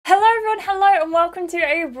Hello and welcome to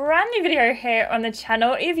a brand new video here on the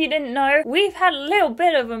channel. If you didn't know, we've had a little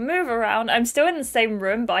bit of a move around. I'm still in the same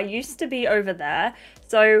room, but I used to be over there.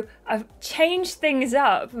 So I've changed things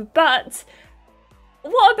up, but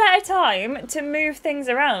what a better time to move things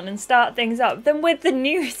around and start things up than with the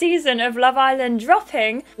new season of Love Island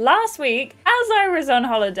dropping last week as I was on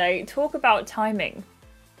holiday. Talk about timing.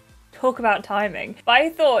 But I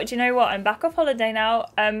thought, you know what, I'm back off holiday now.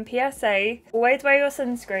 PSA, always wear your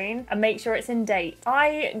sunscreen and make sure it's in date.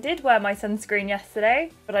 I did wear my sunscreen yesterday,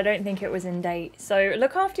 but I don't think it was in date. So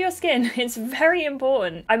look after your skin, it's very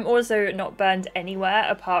important. I'm also not burned anywhere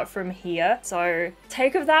apart from here, so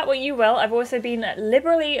take of that what you will. I've also been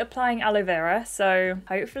liberally applying aloe vera, so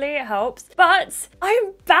hopefully it helps. But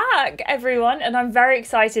I'm back, everyone, and I'm very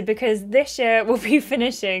excited because this year we'll be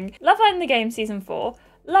finishing Love Island the Game Season 4,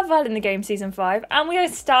 Love Island the Game Season 5, and we are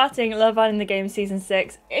starting Love Island the Game Season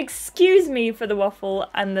 6. Excuse me for the waffle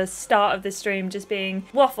and the start of the stream just being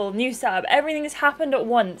waffle, new setup. Everything has happened at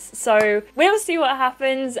once, so we'll see what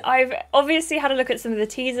happens. I've obviously had a look at some of the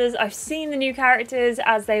teasers. I've seen the new characters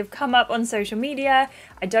as they've come up on social media.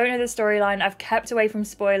 I don't know the storyline. I've kept away from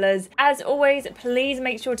spoilers. As always, please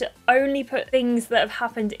make sure to only put things that have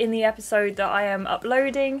happened in the episode that I am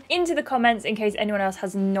uploading into the comments in case anyone else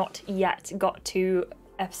has not yet got to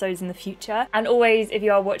episodes in the future. And always, if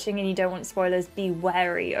you are watching and you don't want spoilers, be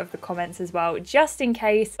wary of the comments as well, just in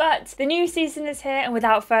case. But the new season is here, and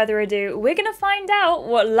without further ado, we're gonna find out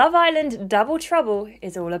what Love Island Double Trouble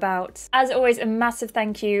is all about. As always, a massive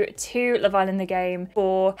thank you to Love Island the Game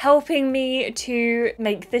for helping me to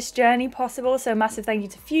make this journey possible. So massive thank you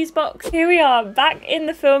to Fusebox. Here we are back in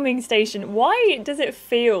the filming station. Why does it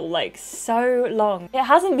feel like so long? It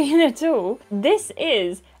hasn't been at all. This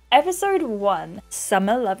is Episode 1,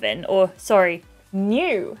 Summer Lovin', or sorry,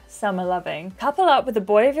 New Summer Loving. Couple up with the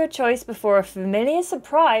boy of your choice before a familiar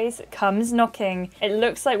surprise comes knocking. It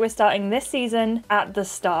looks like we're starting this season at the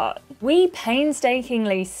start. We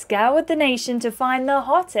painstakingly scoured the nation to find the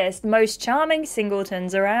hottest, most charming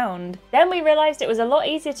singletons around. Then we realised it was a lot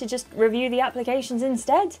easier to just review the applications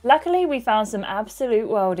instead. Luckily, we found some absolute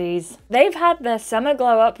worldies. They've had their summer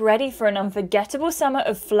glow up ready for an unforgettable summer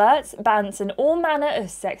of flirts, bants, and all manner of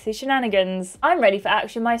sexy shenanigans. I'm ready for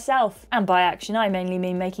action myself, and by action I mainly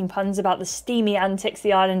mean making puns about the steamy antics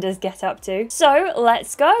the Islanders get up to. So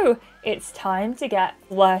let's go! It's time to get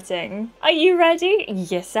flirting. Are you ready?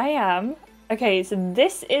 Yes, I am. Okay, so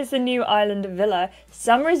this is the new island villa.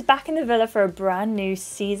 Summer is back in the villa for a brand new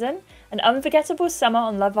season. An unforgettable summer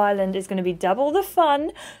on Love Island is going to be double the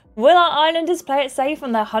fun. Will our Islanders play it safe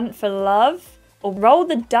on their hunt for love, or roll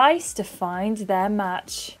the dice to find their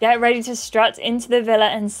match? Get ready to strut into the villa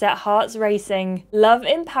and set hearts racing. Love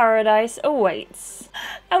in paradise awaits.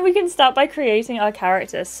 And we can start by creating our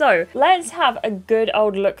character. So let's have a good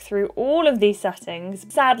old look through all of these settings.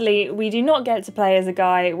 Sadly, we do not get to play as a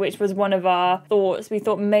guy, which was one of our thoughts. We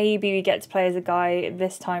thought maybe we get to play as a guy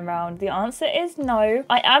this time round. The answer is no.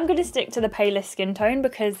 I am going to stick to the palest skin tone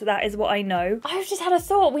because that is what I know. I've just had a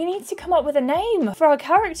thought. We need to come up with a name for our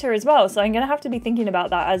character as well. So I'm going to have to be thinking about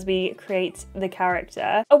that as we create the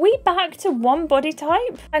character. Are we back to one body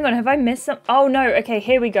type? Hang on, have I missed some? Oh no, okay,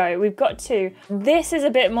 here we go. We've got two. This is a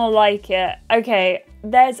bit more like it. Okay,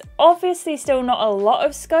 there's obviously still not a lot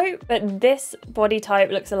of scope, but this body type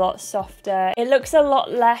looks a lot softer. It looks a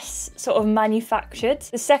lot less sort of manufactured.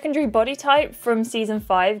 The secondary body type from season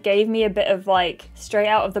 5 gave me a bit of like straight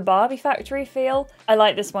out of the Barbie factory feel. I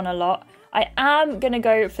like this one a lot. I am going to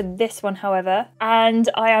go for this one, however, and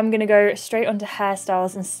I am going to go straight onto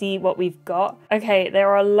hairstyles and see what we've got. Okay,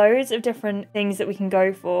 there are loads of different things that we can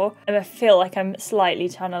go for, and I feel like I'm slightly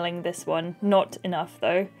channeling this one. Not enough,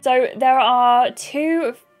 though. So there are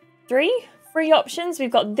three options. We've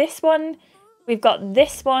got this one, we've got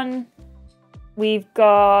this one, we've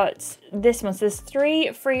got this one. So there's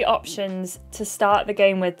 3 free options to start the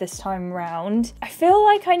game with this time round. I feel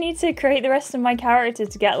like I need to create the rest of my character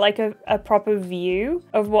to get like a proper view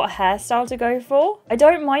of what hairstyle to go for. I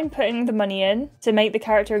don't mind putting the money in to make the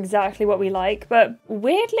character exactly what we like, but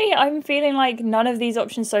weirdly I'm feeling like none of these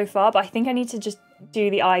options so far, but I think I need to just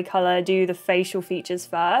do the eye color, do the facial features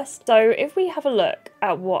first. So if we have a look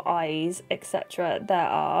at what eyes, etc. there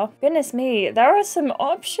are, goodness me, there are some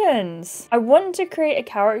options. I want to create a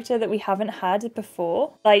character that we haven't had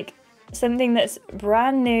before, like something that's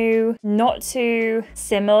brand new, not too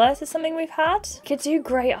similar to something we've had. Could do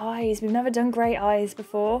grey eyes. We've never done grey eyes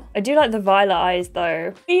before. I do like the violet eyes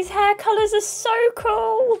though. These hair colours are so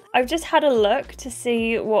cool. I've just had a look to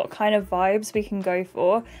see what kind of vibes we can go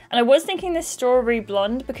for. And I was thinking this strawberry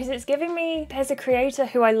blonde because it's giving me, there's a creator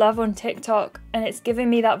who I love on TikTok and it's giving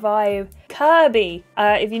me that vibe. Kirby.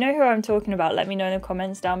 If you know who I'm talking about, let me know in the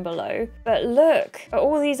comments down below. But look at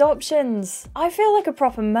all these options. I feel like a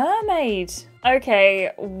proper mermaid.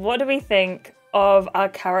 Okay, what do we think of our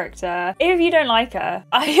character? If you don't like her,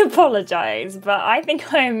 I apologize, but I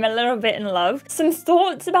think I'm a little bit in love. Some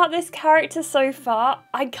thoughts about this character so far.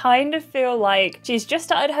 I kind of feel like she's just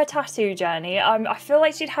started her tattoo journey. I feel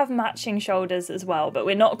like she'd have matching shoulders as well, but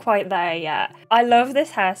we're not quite there yet. I love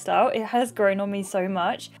this hairstyle. It has grown on me so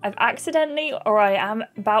much. I've accidentally, or I am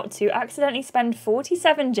about to accidentally spend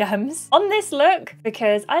 47 gems on this look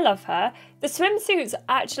because I love her. The swimsuits,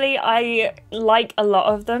 actually, I like a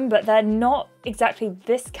lot of them, but they're not exactly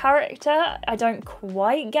this character. I don't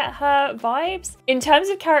quite get her vibes. In terms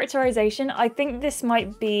of characterization, I think this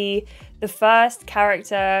might be the first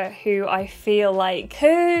character who I feel like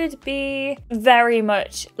could be very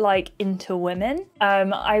much like into women.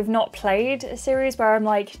 I've not played a series where I'm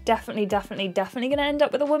like definitely gonna end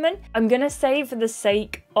up with a woman. I'm gonna say for the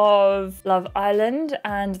sake of Love Island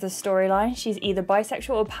and the storyline, she's either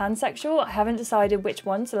bisexual or pansexual. I haven't decided which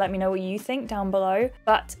one, so let me know what you think down below,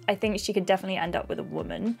 but I think she could definitely end up with a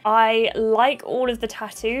woman. I like all of the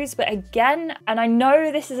tattoos, but again, and I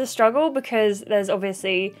know this is a struggle because there's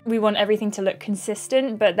obviously, we want everything to look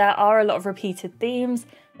consistent, but there are a lot of repeated themes.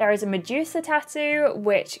 There is a Medusa tattoo,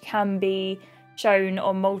 which can be shown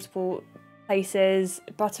on multiple places.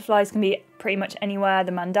 Butterflies can be pretty much anywhere,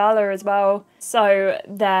 the mandala as well. So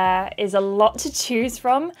there is a lot to choose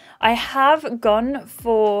from. I have gone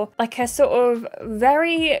for like a sort of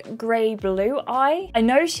very grey blue eye. I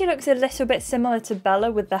know she looks a little bit similar to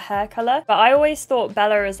Bella with the hair colour, but I always thought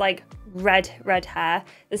Bella is like red hair.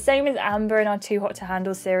 The same as Amber in our Too Hot to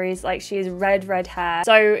Handle series, like she is red hair.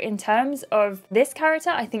 So in terms of this character,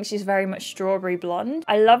 I think she's very much strawberry blonde.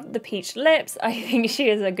 I love the peach lips. I think she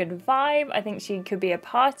is a good vibe. I think she could be a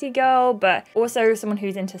party girl, but also someone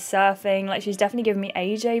who's into surfing. Like she's definitely giving me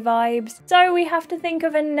AJ vibes. So we have to think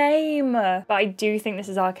of a name, but I do think this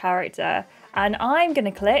is our character, and I'm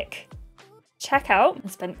gonna click check out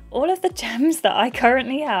and spend all of the gems that I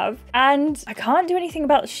currently have, and I can't do anything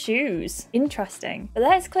about the shoes. Interesting, but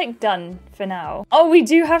let's click done for now. Oh, we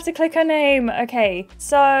do have to click her name. Okay,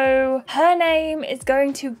 so her name is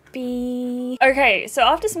going to be, okay, so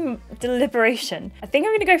after some deliberation, I think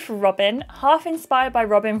I'm gonna go for Robin, half inspired by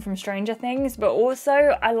Robin from Stranger Things, but also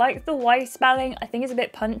I like the Y spelling. I think it's a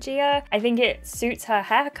bit punchier. I think it suits her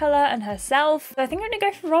hair color and herself, so I think I'm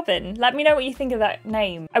gonna go for Robin. Let me know what you think of that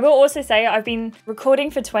name. I will also say I've been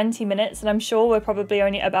recording for 20 minutes and I'm sure we're probably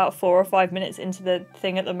only about 4 or 5 minutes into the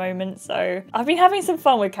thing at the moment, so I've been having some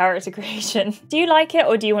fun with character creation. Do you like it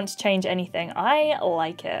or do you want to change anything? I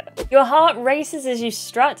like it. Your heart races as you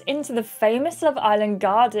strut into the famous Love Island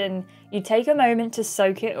garden. You take a moment to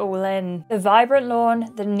soak it all in. The vibrant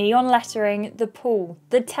lawn, the neon lettering, the pool,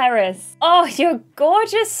 the terrace. Oh, you're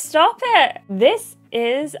gorgeous, stop it. This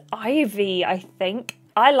is Ivy, I think.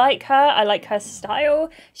 I like her style.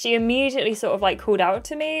 She immediately sort of like called out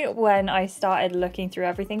to me when I started looking through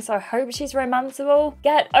everything, so I hope she's romanceable.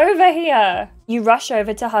 Get over here. You rush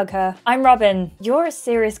over to hug her. I'm Robin. You're a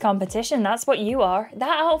serious competition, that's what you are.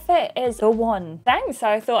 That outfit is the one. Thanks,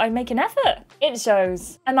 I thought I'd make an effort. It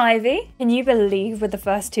shows. I'm Ivy. Can you believe we're the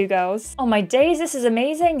first 2 girls? Oh my days, this is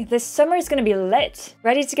amazing. This summer is gonna be lit.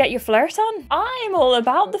 Ready to get your flirt on? I'm all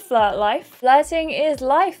about the flirt life. Flirting is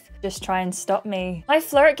life. Just try and stop me. My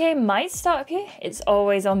flirt game might stop you. It's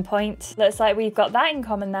always on point. Looks like we've got that in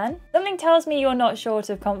common then. Something tells me you're not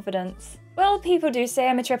short of confidence. Well, people do say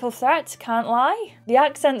I'm a triple threat, can't lie. The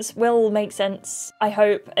accents will make sense, I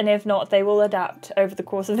hope, and if not, they will adapt over the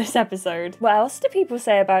course of this episode. What else do people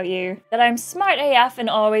say about you? That I'm smart AF and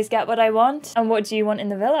always get what I want? And what do you want in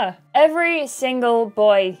the villa? Every single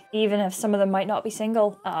boy, even if some of them might not be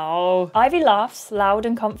single. Oh. Ivy laughs, loud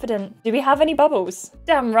and confident. Do we have any bubbles?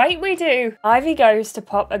 Damn right we do. Ivy goes to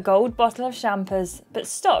pop a gold bottle of champers, but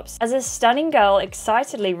stops as a stunning girl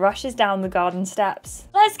excitedly rushes down the garden steps.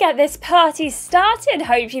 Let's get this party started.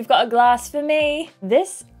 Hope you've got a glass for me.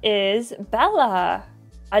 This is Bella.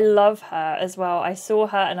 I love her as well. I saw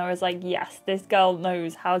her and I was like, yes, this girl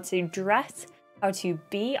knows how to dress, how to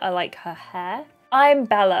be. I like her hair. I'm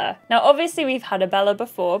Bella. Now, obviously we've had a Bella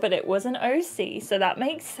before, but it was an OC, so that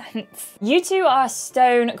makes sense. You two are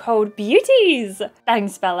stone cold beauties.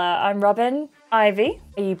 Thanks, Bella. I'm Robin. Ivy,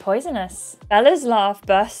 are you poisonous? Bella's laugh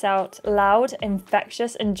bursts out, loud,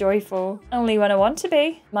 infectious, and joyful. Only when I want to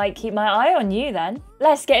be. Might keep my eye on you then.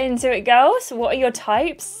 Let's get into it, girls. What are your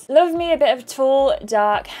types? Love me a bit of tall,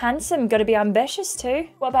 dark, handsome. Gotta be ambitious too.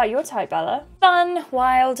 What about your type, Bella? Fun,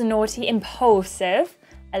 wild, naughty, impulsive.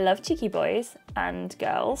 I love cheeky boys. and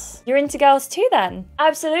girls. You're into girls too then?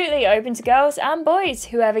 Absolutely open to girls and boys,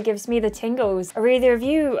 whoever gives me the tingles. Are either of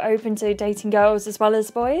you open to dating girls as well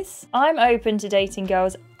as boys? I'm open to dating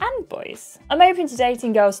girls and boys. I'm open to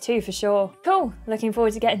dating girls too, for sure. Cool, looking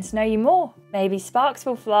forward to getting to know you more. Maybe sparks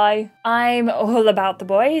will fly. I'm all about the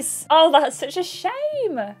boys. Oh, that's such a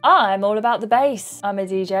shame. I'm all about the bass. I'm a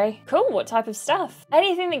DJ. Cool, what type of stuff?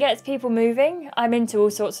 Anything that gets people moving. I'm into all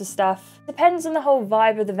sorts of stuff. Depends on the whole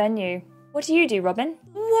vibe of the venue. What do you do, Robin?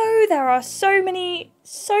 Whoa, there are so many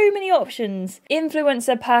options.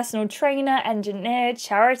 Influencer, personal trainer, engineer,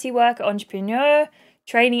 charity worker, entrepreneur,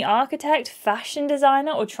 trainee architect, fashion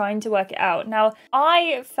designer, or trying to work it out. Now,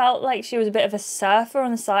 I felt like she was a bit of a surfer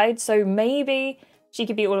on the side, so maybe she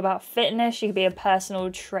could be all about fitness, she could be a personal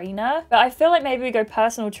trainer. But I feel like maybe we go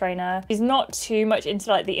personal trainer. She's not too much into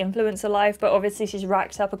like the influencer life, but obviously she's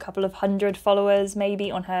racked up a couple of 100 followers maybe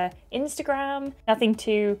on her Instagram. Nothing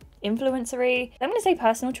too influencery. I'm gonna say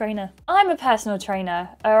personal trainer. I'm a personal trainer.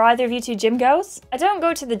 Are either of you two gym girls? I don't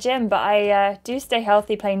go to the gym, but I do stay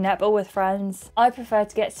healthy playing netball with friends. I prefer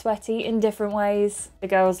to get sweaty in different ways. The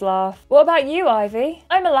girls laugh. What about you, Ivy?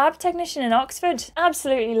 I'm a lab technician in Oxford.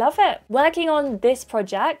 Absolutely love it. Working on this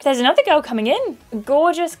project. There's another girl coming in. A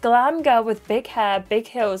gorgeous glam girl with big hair, big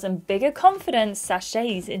heels, and bigger confidence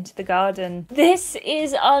sachets into the garden. This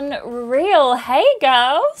is unreal. Hey,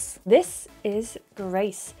 girls. This is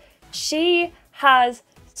Grace. She has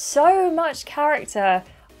so much character.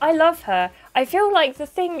 I love her. I feel like the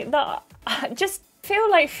thing that I just feel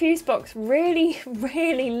like Fusebox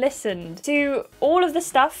really listened to all of the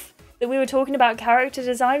stuff that we were talking about character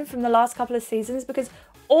design from the last couple of seasons, because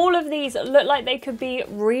all of these look like they could be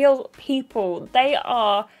real people. They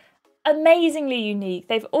are amazingly unique.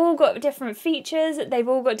 They've all got different features. They've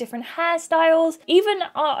all got different hairstyles. Even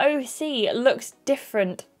our OC looks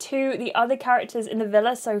different to the other characters in the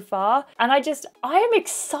villa so far. And I am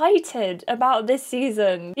excited about this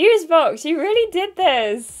season. Fusebox, you really did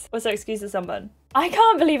this. Also, excuse the sunburn. I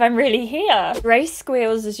can't believe I'm really here. Grace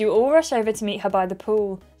squeals as you all rush over to meet her by the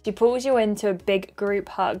pool. She pulls you into a big group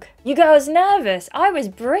hug. You girls nervous? I was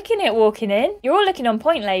bricking it walking in. You're all looking on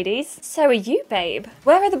point, ladies. So are you, babe.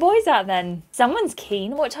 Where are the boys at then? Someone's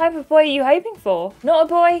keen. What type of boy are you hoping for? Not a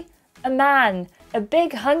boy, a man. A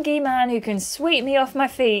big hunky man who can sweep me off my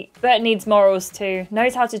feet, but needs morals too.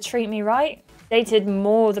 Knows how to treat me right. Dated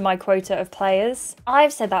more than my quota of players.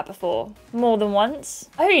 I've said that before, more than once.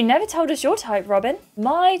 Oh, you never told us your type, Robin.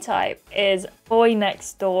 My type is boy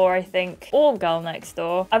next door, I think, or girl next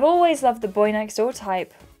door. I've always loved the boy next door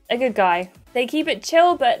type. A good guy. They keep it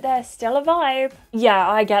chill, but they're still a vibe. Yeah,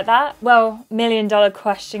 I get that. Well, $1 million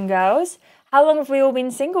question, girls. How long have we all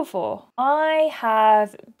been single for? I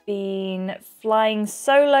have been flying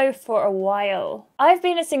solo for a while. I've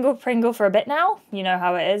been a single Pringle for a bit now. You know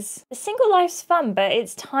how it is. The single life's fun, but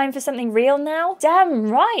it's time for something real now.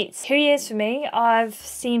 Damn right. 2 years for me. I've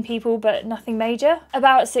seen people, but nothing major.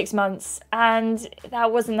 About 6 months, and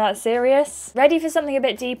that wasn't that serious. Ready for something a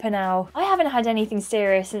bit deeper now. I haven't had anything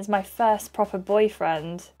serious since my first proper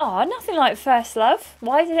boyfriend. Aw, nothing like first love.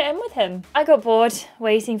 Why did it end with him? I got bored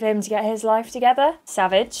waiting for him to get his life together.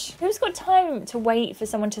 Savage. Who's got time to wait for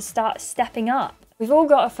someone to start stepping up? We've all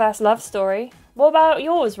got a first love story. What about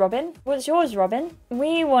yours, Robin? What's yours, Robin?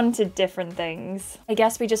 We wanted different things. I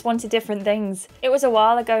guess we just wanted different things. It was a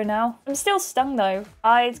while ago now. I'm still stung though.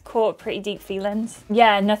 I'd caught pretty deep feelings.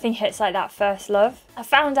 Yeah, nothing hits like that first love. I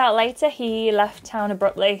found out later he left town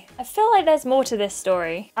abruptly. I feel like there's more to this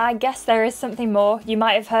story. I guess there is something more. You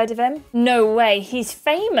might have heard of him. No way, he's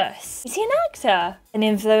famous. Is he an actor? An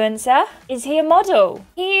influencer? Is he a model?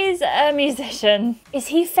 He's a musician. Is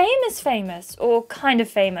he famous or kind of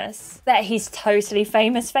famous? Bet he's totally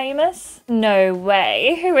famous? No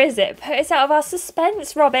way. Who is it? Put us out of our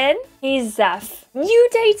suspense, Robin. He's Zeph. You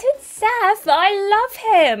dated Zeph? I love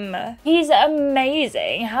him. He's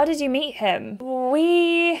amazing. How did you meet him?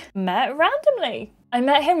 We met randomly. I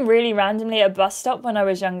met him really randomly at a bus stop when I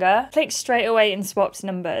was younger. Clicked straight away and swapped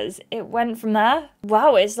numbers. It went from there.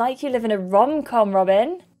 Wow, it's like you live in a rom-com,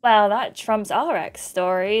 Robin. Well, that trumps our ex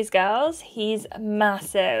stories, girls. He's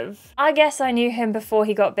massive. I guess I knew him before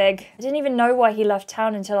he got big. I didn't even know why he left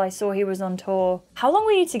town until I saw he was on tour. How long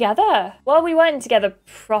were you together? Well, we weren't together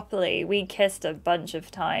properly. We kissed a bunch of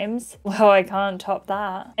times. Well, I can't top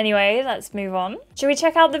that. Anyway, let's move on. Should we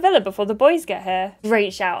check out the villa before the boys get here?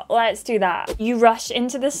 Great shout. Let's do that. You rush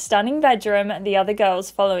into the stunning bedroom, the other girls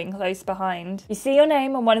following close behind. You see your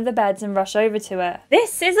name on one of the beds and rush over to it.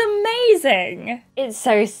 This is amazing. It's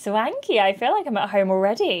so swanky. I feel like I'm at home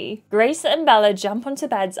already. Grace and Bella jump onto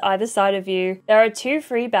beds either side of you. There are 2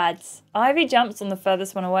 free beds. Ivy jumps on the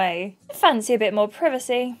furthest one away. I fancy a bit more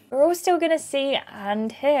privacy. We're all still gonna see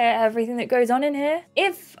and hear everything that goes on in here.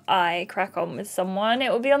 If I crack on with someone,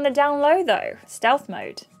 it will be on the down low though. Stealth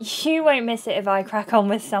mode. You won't miss it if I crack on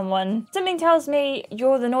with someone. Something tells me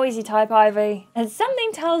you're the noisy type, Ivy. And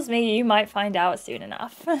something tells me you might find out soon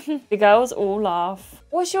enough. The girls all laugh.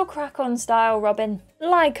 What's your crack on style, Robin?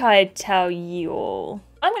 Like I'd tell you all.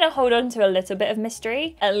 I'm going to hold on to a little bit of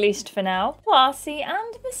mystery, at least for now. Classy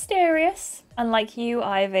and mysterious. Unlike you,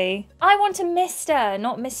 Ivy. I want a mister,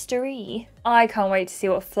 not mystery. I can't wait to see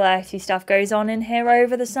what flirty stuff goes on in here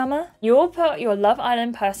over the summer. You'll put your Love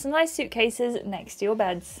Island personalised suitcases next to your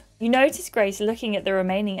beds. You notice Grace looking at the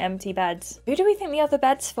remaining empty beds. Who do we think the other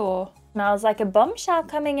bed's for? Smells like a bombshell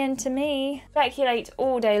coming in to me. Speculate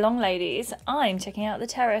all day long, ladies. I'm checking out the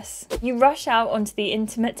terrace. You rush out onto the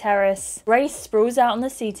intimate terrace. Grace sprawls out on the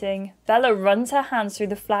seating. Bella runs her hands through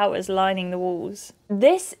the flowers lining the walls.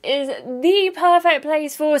 This is the perfect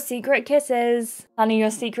place for secret kisses. Planning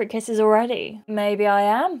your secret kisses already? Maybe I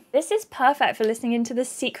am. This is perfect for listening into the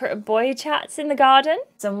secret boy chats in the garden.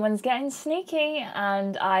 Someone's getting sneaky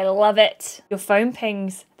and I love it. Your phone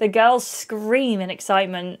pings. The girls scream in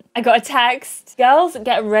excitement. I got a text. Girls,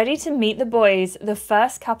 get ready to meet the boys. The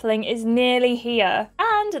first coupling is nearly here.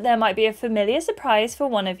 And there might be a familiar surprise for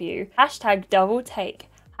one of you. Hashtag double take.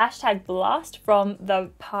 Hashtag blast from the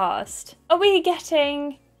past. Are we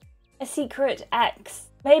getting a secret ex?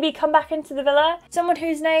 Maybe come back into the villa? Someone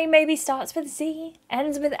whose name maybe starts with Z,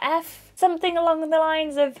 ends with F? Something along the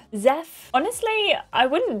lines of Zeph? Honestly, I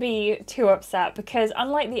wouldn't be too upset because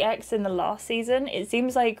unlike the ex in the last season, it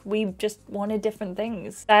seems like we just wanted different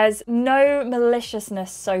things. There's no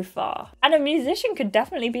maliciousness so far. And a musician could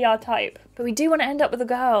definitely be our type. But we do want to end up with a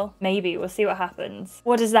girl. Maybe, we'll see what happens.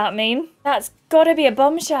 What does that mean? That's gotta be a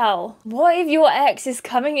bombshell. What if your ex is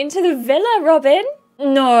coming into the villa, Robin?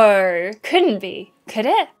 No, couldn't be. Could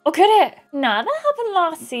it? Or could it? Nah, that happened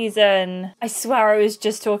last season. I swear I was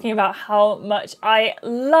just talking about how much I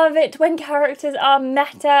love it when characters are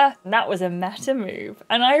meta. That was a meta move,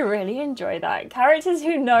 and I really enjoy that. Characters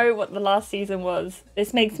who know what the last season was.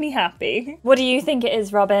 This makes me happy. What do you think it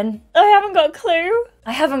is, Robin? I haven't got a clue.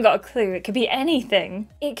 I haven't got a clue. It could be anything.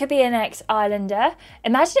 It could be an ex-islander.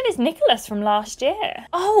 Imagine if it's Nicholas from last year.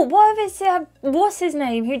 Oh, what if it's, what's his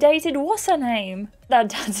name? Who dated what's her name? That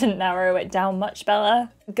doesn't narrow it down much,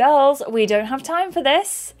 Bella. Girls, we don't have time for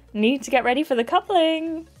this. Need to get ready for the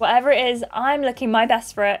coupling. Whatever it is, I'm looking my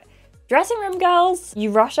best for it. Dressing room, girls. You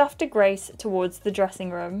rush after Grace towards the dressing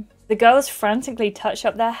room. The girls frantically touch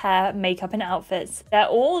up their hair, makeup and outfits. They're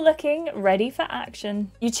all looking ready for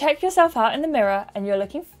action. You check yourself out in the mirror and you're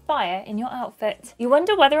looking fire in your outfit. You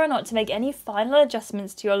wonder whether or not to make any final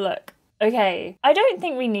adjustments to your look. Okay, I don't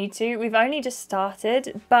think we need to. We've only just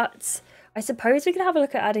started, but I suppose we could have a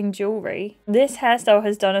look at adding jewellery. This hairstyle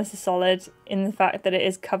has done us a solid in the fact that it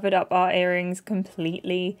has covered up our earrings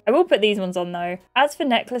completely. I will put these ones on though. As for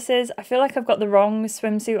necklaces, I feel like I've got the wrong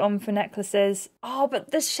swimsuit on for necklaces. Oh,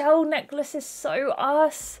 but the shell necklace is so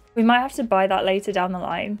us. We might have to buy that later down the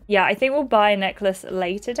line. Yeah, I think we'll buy a necklace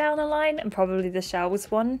later down the line and probably the shells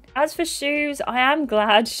one. As for shoes, I am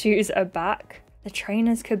glad shoes are back. The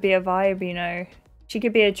trainers could be a vibe, you know. She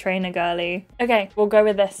could be a trainer girly. Okay, we'll go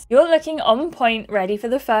with this. You're looking on point, ready for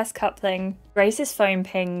the first coupling. Grace's phone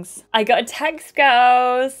pings. I got a text,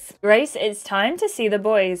 girls. Grace, it's time to see the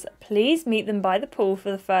boys. Please meet them by the pool for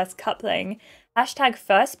the first coupling. Hashtag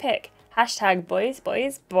first pick. Hashtag boys,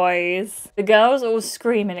 boys, boys. The girls all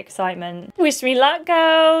scream in excitement. Wish me luck,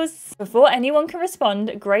 girls. Before anyone can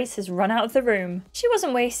respond, Grace has run out of the room. She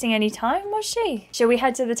wasn't wasting any time, was she? Shall we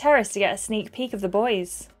head to the terrace to get a sneak peek of the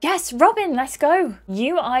boys? Yes, Robin, let's go.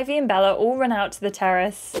 You, Ivy and Bella all run out to the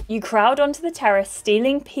terrace. You crowd onto the terrace,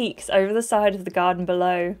 stealing peeks over the side of the garden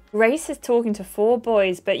below. Grace is talking to 4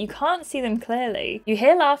 boys, but you can't see them clearly. You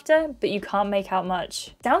hear laughter, but you can't make out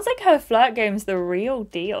much. Sounds like her flirt game's the real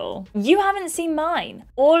deal. You haven't seen mine.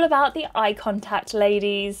 All about the eye contact,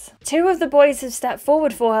 ladies. 2 of the boys have stepped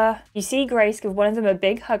forward for her. You see Grace give one of them a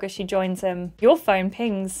big hug as she joins him. Your phone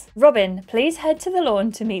pings. Robin, please head to the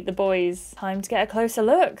lawn to meet the boys. Time to get a closer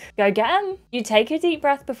look. Go get 'em. You take a deep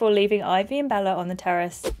breath before leaving Ivy and Bella on the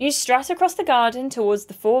terrace. You strut across the garden towards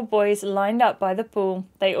the 4 boys lined up by the pool.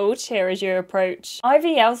 They all cheer as you approach.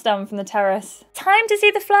 Ivy yells down from the terrace. Time to see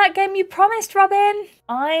the flirt game you promised, Robin.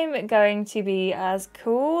 I'm going to be as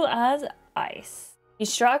cool as ice. You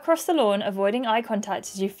strut across the lawn, avoiding eye contact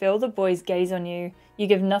as you feel the boys gaze on you. You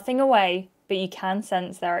give nothing away, but you can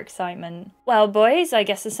sense their excitement. Well, boys, I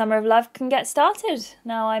guess the summer of love can get started.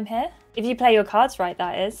 Now I'm here. If you play your cards right,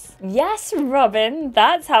 that is. Yes, Robin,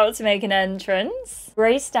 that's how to make an entrance.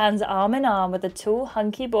 Grace stands arm in arm with a tall,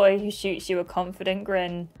 hunky boy who shoots you a confident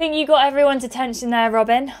grin. Think you got everyone's attention there,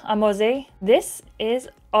 Robin? I'm Ozzy. This is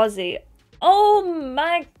Ozzy. Oh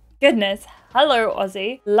my goodness. Hello,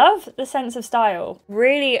 Ozzy. Love the sense of style.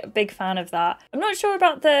 Really big fan of that. I'm not sure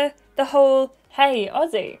about the whole, hey,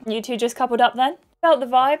 Ozzy. You two just coupled up then? Felt the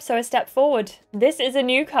vibe, so I stepped forward. This is a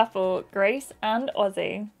new couple, Grace and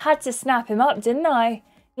Ozzy. Had to snap him up, didn't I?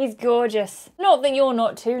 He's gorgeous. Not that you're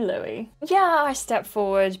not too, Louis. Yeah, I stepped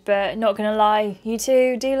forward, but not gonna lie, you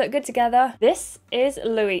two do look good together. This is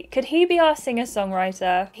Louis. Could he be our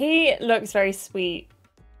singer-songwriter? He looks very sweet.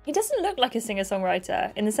 He doesn't look like a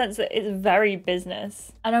singer-songwriter in the sense that it's very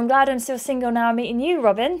business. And I'm glad I'm still single now meeting you,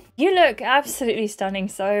 Robin. You look absolutely stunning,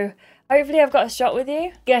 so hopefully I've got a shot with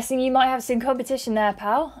you. Guessing you might have some competition there,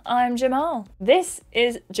 pal. I'm Jamal. This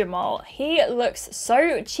is Jamal. He looks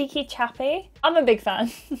so cheeky chappy. I'm a big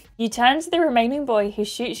fan. You turn to the remaining boy who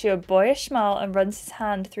shoots you a boyish smile and runs his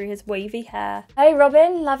hand through his wavy hair. Hey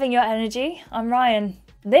Robin, loving your energy. I'm Ryan.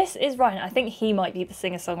 This is Ryan. I think he might be the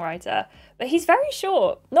singer-songwriter, but he's very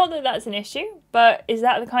short. Not that that's an issue, but is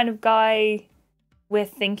that the kind of guy we're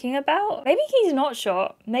thinking about? Maybe he's not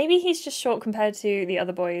short. Maybe he's just short compared to the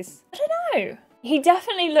other boys. I don't know. He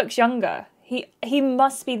definitely looks younger. He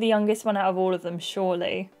must be the youngest one out of all of them,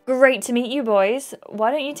 surely. Great to meet you, boys.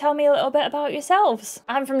 Why don't you tell me a little bit about yourselves?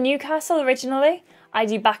 I'm from Newcastle originally. I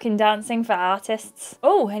do backing dancing for artists.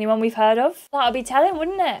 Oh, anyone we've heard of? That'll be telling,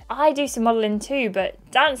 wouldn't it? I do some modelling too, but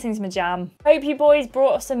dancing's my jam. Hope you boys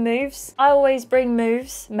brought us some moves. I always bring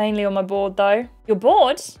moves, mainly on my board though. You're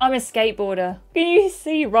bored? I'm a skateboarder. Can you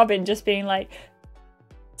see Robin just being like,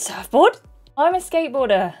 surfboard? I'm a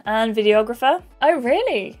skateboarder and videographer. Oh,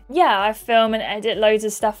 really? Yeah, I film and edit loads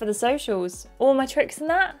of stuff for the socials. All my tricks and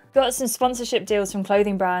that. Got some sponsorship deals from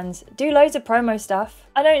clothing brands. Do loads of promo stuff.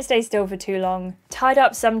 I don't stay still for too long. Tied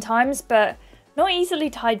up sometimes, but not easily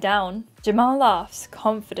tied down. Jamal laughs,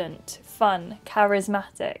 confident, fun,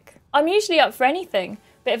 charismatic. I'm usually up for anything.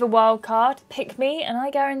 Bit of a wild card, pick me and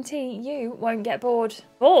I guarantee you won't get bored.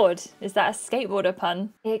 Bored? Is that a skateboarder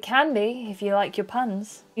pun? It can be if you like your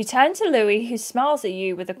puns. You turn to Louis who smiles at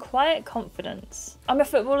you with a quiet confidence. I'm a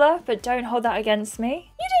footballer, but don't hold that against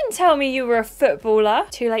me. You didn't tell me you were a footballer.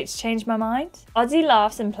 Too late to change my mind. Ozzy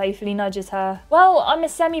laughs and playfully nudges her. Well, I'm a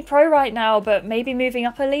semi-pro right now, but maybe moving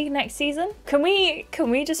up a league next season. Can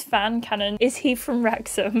we just fan canon? Is he from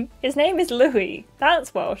Wrexham? His name is Louis.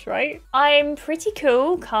 That's Welsh, right? I'm pretty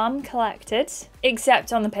cool, calm, collected.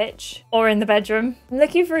 Except on the pitch or in the bedroom. I'm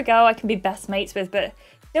looking for a girl I can be best mates with, but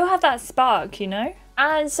still have that spark, you know?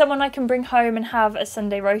 And someone I can bring home and have a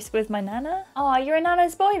Sunday roast with my nana. Oh, you're a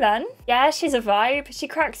nana's boy then? Yeah, she's a vibe. She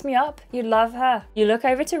cracks me up. You love her. You look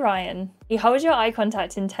over to Ryan. He holds your eye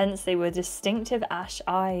contact intensely with distinctive ash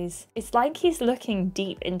eyes. It's like he's looking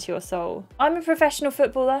deep into your soul. I'm a professional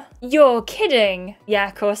footballer. You're kidding. Yeah,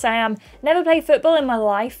 of course I am. Never played football in my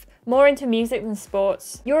life. More into music than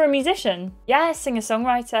sports. You're a musician? Yeah,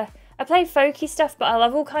 singer-songwriter. I play folky stuff, but I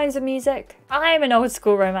love all kinds of music. I'm an old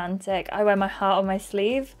school romantic. I wear my heart on my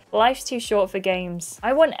sleeve. Life's too short for games.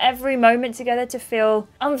 I want every moment together to feel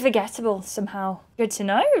unforgettable somehow. Good to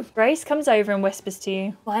know. Grace comes over and whispers to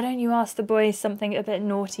you. Why don't you ask the boys something a bit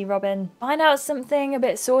naughty, Robin? Find out something a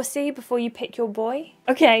bit saucy before you pick your boy?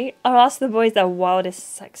 Okay, I'll ask the boys their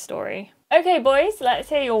wildest sex story. Okay, boys, let's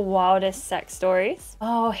hear your wildest sex stories.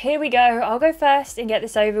 Oh, here we go. I'll go first and get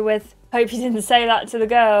this over with. Hope you didn't say that to the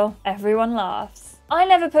girl. Everyone laughs. I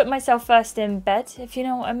never put myself first in bed, if you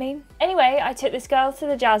know what I mean. Anyway, I took this girl to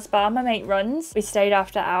the jazz bar my mate runs. We stayed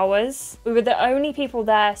after hours. We were the only people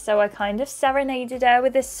there, so I kind of serenaded her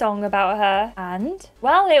with this song about her. And,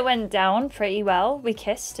 well, it went down pretty well. We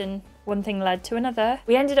kissed and one thing led to another.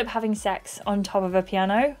 We ended up having sex on top of a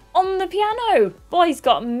piano. On the piano! Boys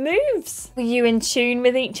got moves! Were you in tune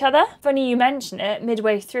with each other? Funny you mention it,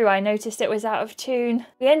 midway through I noticed it was out of tune.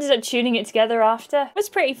 We ended up tuning it together after. It was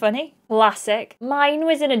pretty funny. Classic. Mine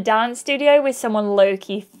was in a dance studio with someone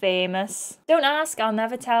low-key famous. Don't ask, I'll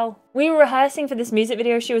never tell. We were rehearsing for this music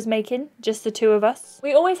video she was making, just the two of us.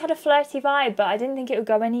 We always had a flirty vibe, but I didn't think it would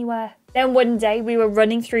go anywhere. Then one day we were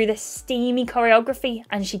running through this steamy choreography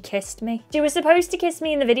and she kissed me. She was supposed to kiss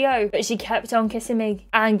me in the video, but she kept on kissing me.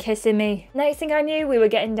 And kissing me. Next thing I knew, we were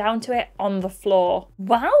getting down to it on the floor.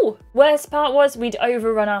 Wow! Worst part was we'd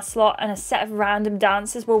overrun our slot and a set of random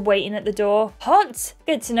dancers were waiting at the door. Hot!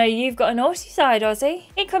 Good to know you've got a naughty side, Ozzy.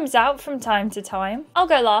 It comes out from time to time. I'll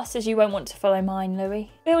go last as you won't want to follow mine,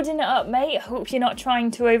 Louie. Building it up, mate. Hope you're not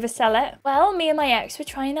trying to oversell it. Well, me and my ex were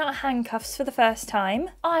trying out handcuffs for the first time.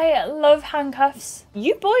 I love handcuffs.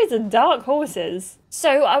 You boys are dark horses.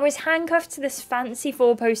 So I was handcuffed to this fancy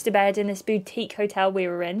 4-poster bed in this boutique hotel we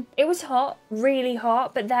were in. It was hot, really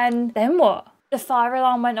hot, but then what? The fire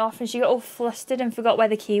alarm went off and she got all flustered and forgot where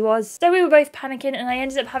the key was. So we were both panicking and I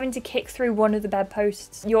ended up having to kick through one of the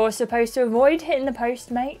bedposts. You're supposed to avoid hitting the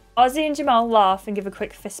post, mate. Ozzy and Jamal laugh and give a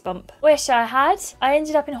quick fist bump. Wish I had. I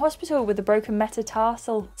ended up in hospital with a broken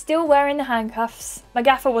metatarsal. Still wearing the handcuffs. My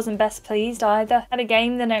gaffer wasn't best pleased either. Had a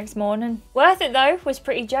game the next morning. Worth it though, was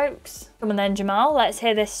pretty jokes. Come on then, Jamal, let's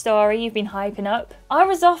hear this story you've been hyping up. I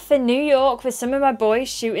was off in New York with some of my boys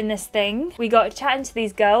shooting this thing. We got chatting to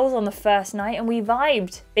these girls on the first night and we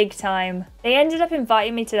vibed big time. They ended up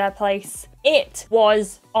inviting me to their place. It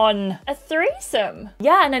was on a threesome.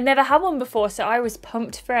 Yeah, and I'd never had one before, so I was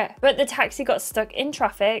pumped for it. But the taxi got stuck in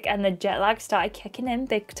traffic and the jet lag started kicking in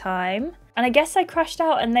big time. And I guess I crashed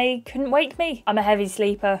out and they couldn't wake me. I'm a heavy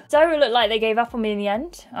sleeper. So it looked like they gave up on me in the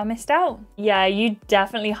end. I missed out. Yeah, you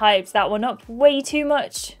definitely hyped that one up way too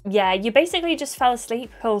much. Yeah, you basically just fell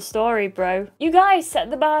asleep. Whole story, bro. You guys set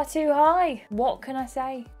the bar too high. What can I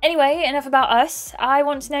say? Anyway, enough about us. I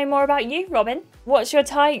want to know more about you, Robin. What's your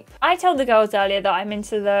type? I told the girls earlier that I'm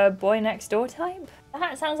into the boy next door type.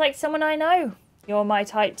 That sounds like someone I know. You're my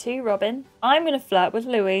type too, Robin. I'm gonna flirt with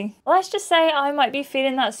Louie. Let's just say I might be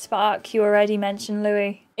feeling that spark you already mentioned,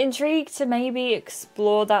 Louie. Intrigued to maybe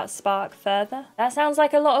explore that spark further? That sounds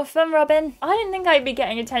like a lot of fun, Robin. I didn't think I'd be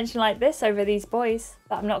getting attention like this over these boys,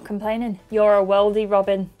 but I'm not complaining. You're a worldie,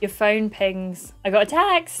 Robin. Your phone pings. I got a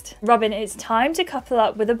text. Robin, it's time to couple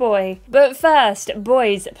up with a boy. But first,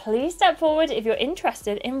 boys, please step forward if you're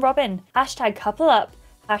interested in Robin. Hashtag couple up.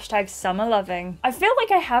 Hashtag summer loving. I feel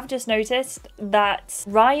like I have just noticed that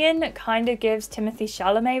Ryan kind of gives Timothée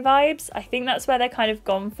Chalamet vibes. I think that's where they're kind of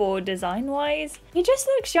gone for design-wise. He just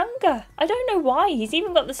looks younger. I don't know why. He's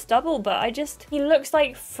even got the stubble, but he looks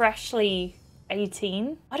like freshly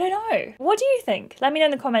 18. I don't know. What do you think? Let me know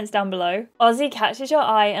in the comments down below. Ozzy catches your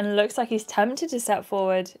eye and looks like he's tempted to step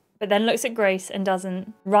forward, but then looks at Grace and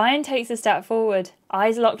doesn't. Ryan takes a step forward,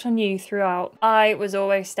 eyes locked on you throughout. I was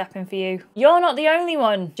always stepping for you. You're not the only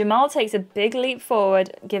one. Jamal takes a big leap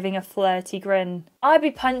forward, giving a flirty grin. I'd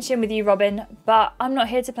be punching with you, Robin, but I'm not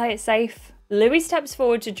here to play it safe. Louie steps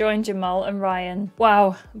forward to join Jamal and Ryan.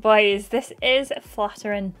 Wow, boys, this is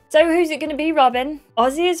flattering. So who's it going to be, Robin?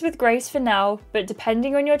 Ozzy is with Grace for now, but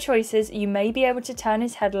depending on your choices, you may be able to turn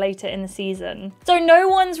his head later in the season. So no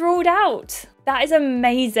one's ruled out. That is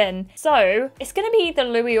amazing. So it's going to be either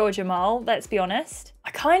Louie or Jamal, let's be honest.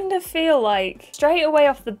 I kind of feel like straight away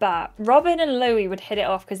off the bat, Robin and Louie would hit it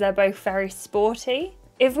off because they're both very sporty.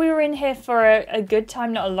 If we were in here for a good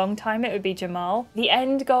time, not a long time, it would be Jamal. The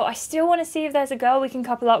end goal, I still want to see if there's a girl we can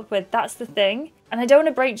couple up with. That's the thing. And I don't want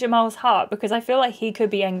to break Jamal's heart because I feel like he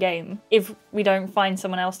could be endgame if we don't find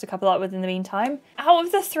someone else to couple up with in the meantime. Out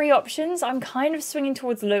of the three options, I'm kind of swinging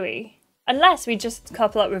towards Louie. Unless we just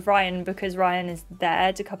couple up with Ryan because Ryan is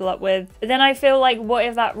there to couple up with. But then I feel like, what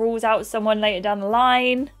if that rules out someone later down the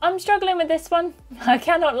line? I'm struggling with this one. I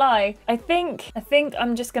cannot lie. I think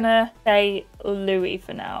I'm just gonna say Louie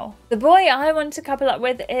for now. The boy I want to couple up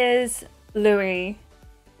with is Louie.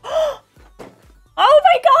 Oh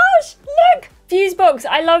my gosh, look! Fusebox,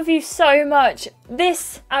 I love you so much.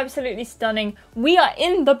 This, absolutely stunning. We are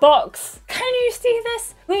in the box. Can you see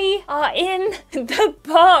this? We are in the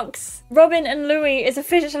box. Robin and Louie is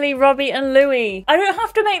officially Robbie and Louie. I don't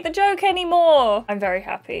have to make the joke anymore. I'm very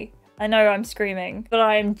happy. I know I'm screaming, but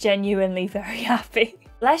I am genuinely very happy.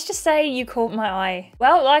 Let's just say you caught my eye.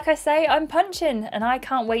 Well, like I say, I'm punching and I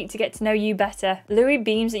can't wait to get to know you better. Louie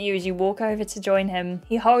beams at you as you walk over to join him.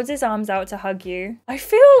 He holds his arms out to hug you. I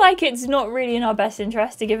feel like it's not really in our best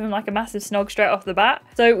interest to give him like a massive snog straight off the bat.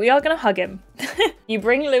 So we are gonna hug him. You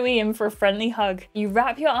bring Louie in for a friendly hug. You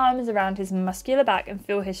wrap your arms around his muscular back and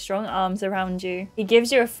feel his strong arms around you. He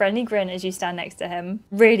gives you a friendly grin as you stand next to him.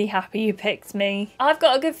 Really happy you picked me. I've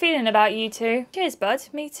got a good feeling about you two. Cheers, bud.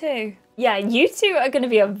 Me too. Yeah, you two are going to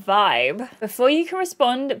be a vibe. Before you can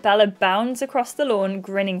respond, Bella bounds across the lawn,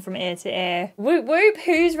 grinning from ear to ear. Whoop whoop,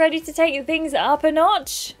 who's ready to take things up a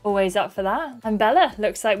notch? Always up for that. And Bella,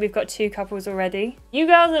 looks like we've got two couples already. You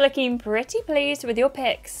girls are looking pretty pleased with your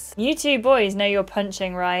picks. You two boys know you're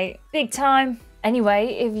punching, right? Big time. Anyway,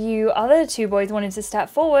 if you other two boys wanted to step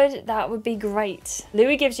forward, that would be great.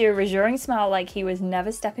 Louis gives you a reassuring smile like he was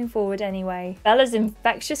never stepping forward anyway. Bella's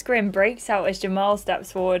infectious grin breaks out as Jamal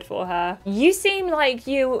steps forward for her. You seem like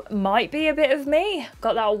you might be a bit of me.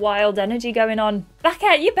 Got that wild energy going on. Back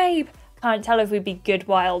at you, babe. Can't tell if we'd be good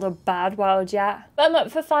wild or bad wild yet, but I'm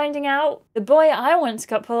up for finding out. The boy I want to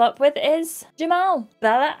couple up with is Jamal.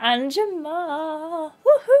 Bella and Jamal.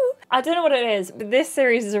 Woohoo! I don't know what it is, but this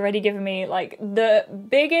series has already given me like the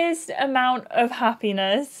biggest amount of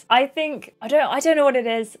happiness. I don't know what it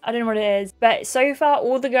is. I don't know what it is, but so far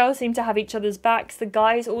all the girls seem to have each other's backs. The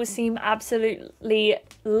guys all seem absolutely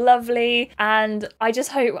lovely, and I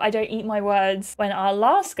just hope I don't eat my words when our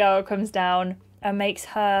last girl comes down and makes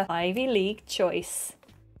her Ivy League choice.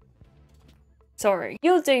 Sorry.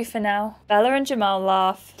 You'll do for now. Bella and Jamal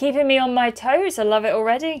laugh. Keeping me on my toes, I love it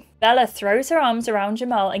already. Bella throws her arms around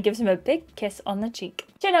Jamal and gives him a big kiss on the cheek.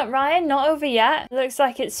 Chin up, Ryan, not over yet. Looks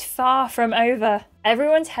like it's far from over.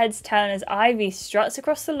 Everyone's heads turn as Ivy struts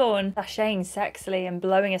across the lawn, sashaying sexily and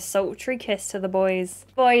blowing a sultry kiss to the boys.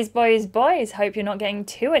 Boys, boys, boys, hope you're not getting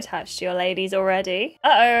too attached to your ladies already.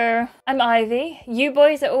 Uh-oh. I'm Ivy. You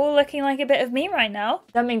boys are all looking like a bit of me right now.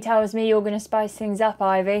 Something tells me you're gonna spice things up,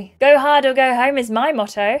 Ivy. Go hard or go home is my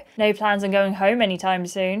motto. No plans on going home anytime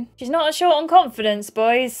soon. She's not short on confidence,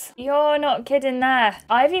 boys. You're not kidding there.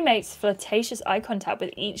 Ivy makes flirtatious eye contact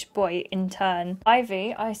with each boy in turn.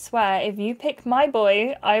 Ivy, I swear, if you pick my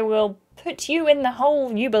boy, I will put you in the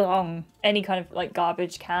hole you belong. Any kind of like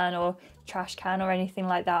garbage can or trash can or anything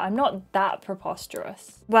like that. I'm not that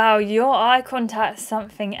preposterous. Wow, your eye contact's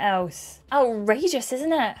something else. Outrageous,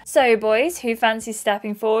 isn't it? So boys, who fancies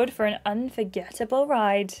stepping forward for an unforgettable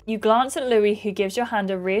ride? You glance at Louis, who gives your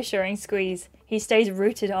hand a reassuring squeeze. He stays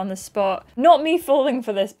rooted on the spot. Not me falling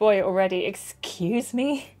for this boy already. Excuse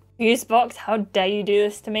me? Fusebox, how dare you do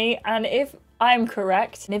this to me? And if I'm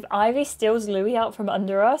correct, and if Ivy steals Louis out from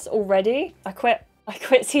under us already, I quit. I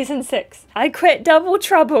quit season 6. I quit Double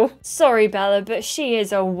Trouble. Sorry, Bella, but she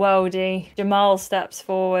is a worldie. Jamal steps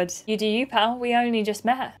forward. You do you, pal. We only just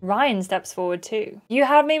met. Ryan steps forward too. You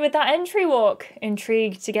had me with that entry walk.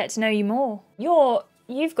 Intrigued to get to know you more.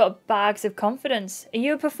 You've got bags of confidence. Are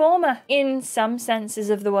you a performer? In some senses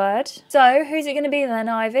of the word. So, who's it going to be then,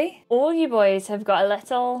 Ivy? All you boys have got a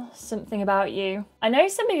little something about you. I know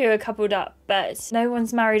some of you are coupled up, but no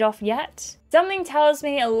one's married off yet. Something tells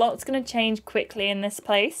me a lot's going to change quickly in this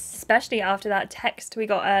place, especially after that text we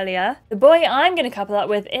got earlier. The boy I'm going to couple up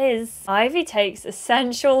with is... Ivy takes a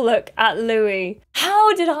sensual look at Louis.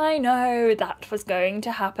 How did I know that was going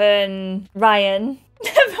to happen? Ryan.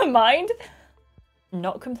 Never mind.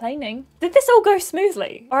 Not complaining. Did this all go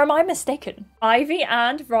smoothly? Or am I mistaken? Ivy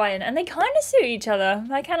and Ryan, and they kind of suit each other,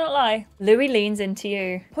 I cannot lie. Louis leans into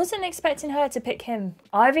you. Wasn't expecting her to pick him.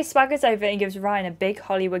 Ivy swaggers over and gives Ryan a big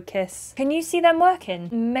Hollywood kiss. Can you see them working?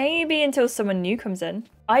 Maybe until someone new comes in.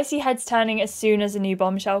 I see heads turning as soon as a new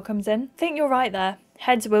bombshell comes in. Think you're right there.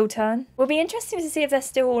 Heads will turn. Will be interesting to see if they're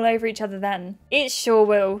still all over each other then. It sure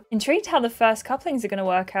will. Intrigued how the first couplings are going to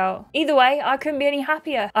work out. Either way, I couldn't be any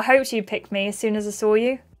happier. I hoped you'd pick me as soon as I saw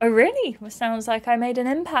you. Oh really? Well, sounds like I made an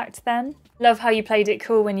impact then. Love how you played it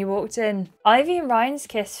cool when you walked in. Ivy and Ryan's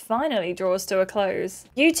kiss finally draws to a close.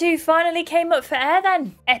 You two finally came up for air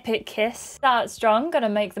then. Epic kiss. That's strong. Gotta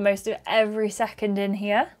make the most of every second in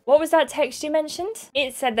here. What was that text you mentioned?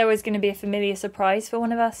 It said there was going to be a familiar surprise for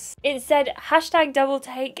one of us. It said hashtag double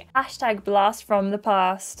take, hashtag blast from the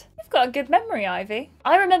past. You've got a good memory, Ivy.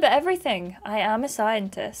 I remember everything. I am a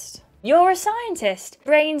scientist. You're a scientist.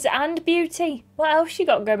 Brains and beauty. What else you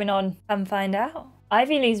got going on? Come find out.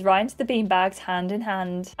 Ivy leads Ryan to the beanbags hand in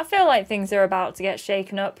hand. I feel like things are about to get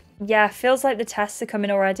shaken up. Yeah, feels like the tests are coming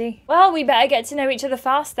already. Well, we better get to know each other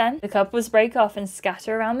fast then. The couples break off and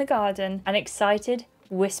scatter around the garden, an excited,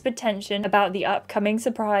 whispered tension about the upcoming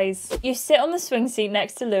surprise. You sit on the swing seat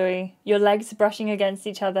next to Louis, your legs brushing against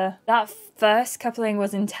each other. That first coupling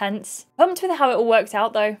was intense. Pumped with how it all worked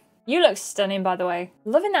out though. You look stunning, by the way.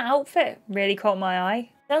 Loving that outfit. Really caught my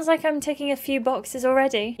eye. Sounds like I'm ticking a few boxes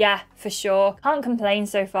already. Yeah, for sure. Can't complain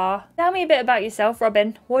so far. Tell me a bit about yourself,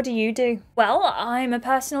 Robin. What do you do? Well, I'm a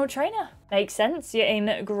personal trainer. Makes sense. You're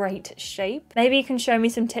in great shape. Maybe you can show me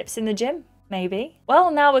some tips in the gym. Maybe.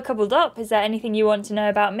 Well, now we're coupled up. Is there anything you want to know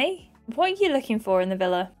about me? What are you looking for in the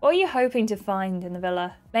villa? What are you hoping to find in the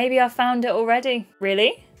villa? Maybe I found it already.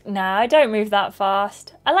 Really? Nah, I don't move that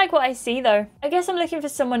fast. I like what I see though. I guess I'm looking for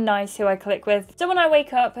someone nice who I click with. Someone I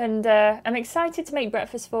wake up and I'm excited to make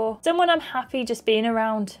breakfast for. Someone I'm happy just being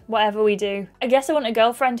around, whatever we do. I guess I want a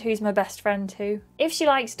girlfriend who's my best friend too. If she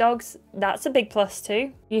likes dogs, that's a big plus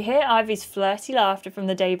too. You hear Ivy's flirty laughter from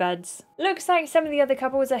the daybeds. Looks like some of the other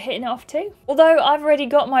couples are hitting it off too. Although I've already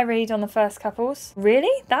got my read on the first couples.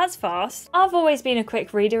 Really? That's fast. I've always been a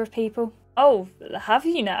quick reader of people. Oh, have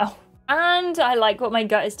you now? And I like what my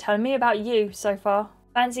gut is telling me about you so far.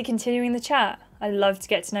 Fancy continuing the chat? I'd love to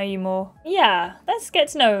get to know you more. Yeah, let's get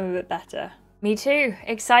to know him a bit better. Me too.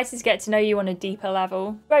 Excited to get to know you on a deeper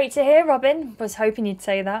level. Great to hear, Robin. Was hoping you'd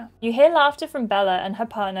say that. You hear laughter from Bella and her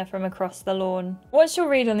partner from across the lawn. What's your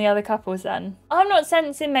read on the other couples then? I'm not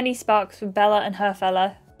sensing many sparks with Bella and her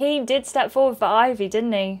fella. He did step forward for Ivy,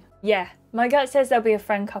 didn't he? Yeah. My gut says there'll be a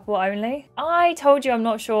friend couple only. I told you I'm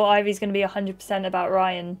not sure Ivy's going to be 100% about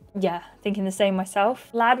Ryan. Yeah, thinking the same myself.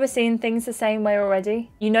 Glad we're seeing things the same way already.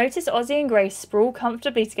 You notice Ozzy and Grace sprawl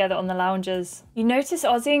comfortably together on the loungers.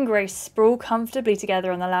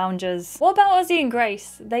 What about Ozzy and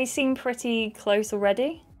Grace? They seem pretty close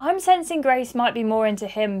already. I'm sensing Grace might be more into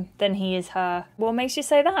him than he is her. What makes you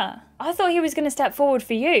say that? I thought he was going to step forward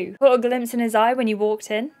for you. Put a glimpse in his eye when you walked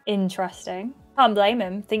in. Interesting. Can't blame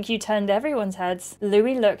him. Think you turned everyone's heads.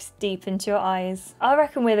 Louis looks deep into your eyes. I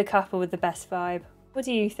reckon we're the couple with the best vibe. What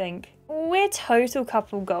do you think? We're total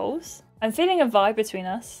couple goals. I'm feeling a vibe between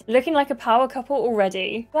us. Looking like a power couple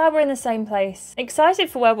already. Glad we're in the same place. Excited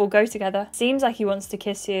for where we'll go together. Seems like he wants to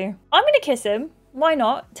kiss you. I'm gonna kiss him. Why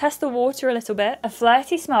not? Test the water a little bit. A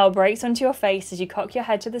flirty smile breaks onto your face as you cock your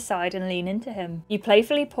head to the side and lean into him. You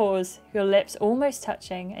playfully pause, your lips almost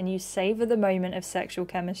touching, and you savor the moment of sexual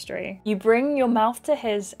chemistry. You bring your mouth to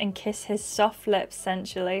his and kiss his soft lips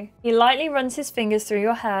sensually. He lightly runs his fingers through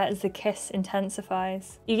your hair as the kiss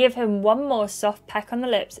intensifies. You give him one more soft peck on the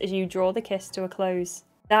lips as you draw the kiss to a close.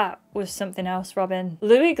 That was something else, Robin.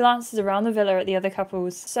 Louis glances around the villa at the other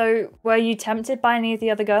couples. So, were you tempted by any of the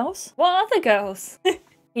other girls? What other girls?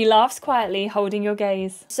 He laughs quietly, holding your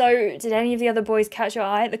gaze. So, did any of the other boys catch your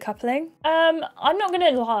eye at the coupling? I'm not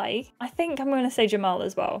gonna lie. I think I'm gonna say Jamal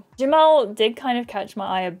as well. Jamal did kind of catch my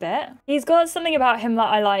eye a bit. He's got something about him that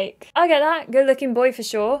I like. I get that. Good looking boy for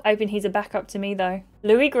sure. Hoping he's a backup to me though.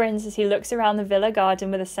 Louis grins as he looks around the villa garden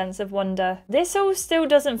with a sense of wonder. This all still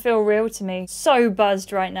doesn't feel real to me. So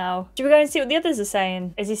buzzed right now. Should we go and see what the others are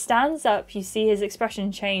saying? As he stands up, you see his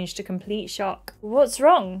expression change to complete shock. What's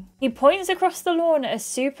wrong? He points across the lawn at a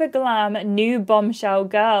super glam new bombshell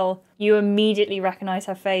girl. You immediately recognize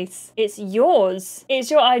her face. It's yours. It's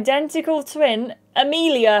your identical twin,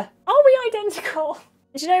 Emilia. Are we identical?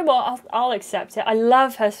 Do you know what? I'll accept it. I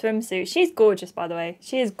love her swimsuit. She's gorgeous, by the way.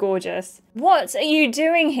 She is gorgeous. What are you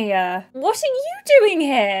doing here? What are you doing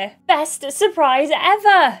here? Best surprise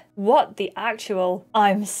ever. What the actual?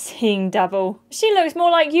 I'm seeing double. She looks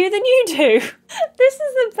more like you than you do. This is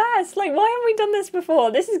the best. Like, why haven't we done this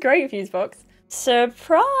before? This is great, Fusebox.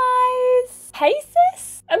 Surprise. Hey,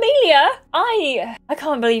 sis? Emilia, I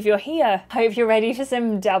can't believe you're here. Hope you're ready for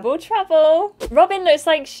some double trouble. Robin looks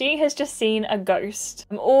like she has just seen a ghost.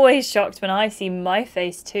 I'm always shocked when I see my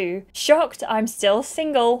face too. Shocked I'm still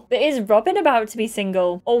single. But is Robin about to be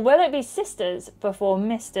single? Or will it be sisters before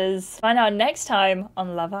misters? Find out next time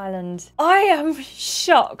on Love Island. I am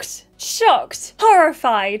shocked. Shocked,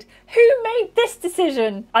 horrified. Who made this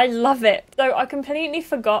decision? I love it. So I completely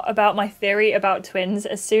forgot about my theory about twins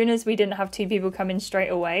as soon as we didn't have two people come in straight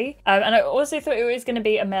away. And I also thought it was going to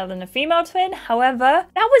be a male and a female twin. However,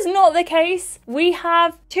 that was not the case. We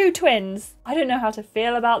have two twins. I don't know how to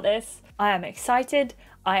feel about this. I am excited.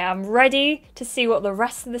 I am ready to see what the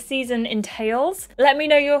rest of the season entails. Let me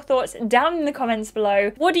know your thoughts down in the comments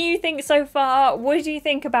below. What do you think so far? What do you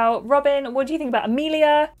think about Robin? What do you think about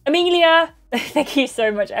Emilia? Emilia! Thank you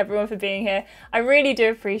so much everyone for being here. I really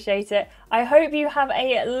do appreciate it. I hope you have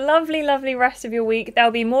a lovely, lovely rest of your week.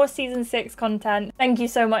 There'll be more season 6 content. Thank you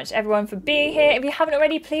so much everyone for being here. If you haven't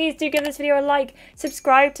already, please do give this video a like,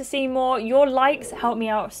 subscribe to see more. Your likes help me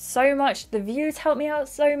out so much. The views help me out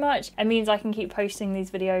so much. It means I can keep posting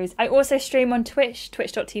these videos. I also stream on Twitch,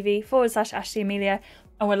 twitch.tv/AshleighEmilia.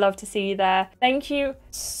 and would love to see you there. Thank you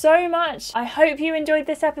so much. I hope you enjoyed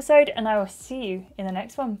this episode and I will see you in the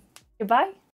next one. Goodbye.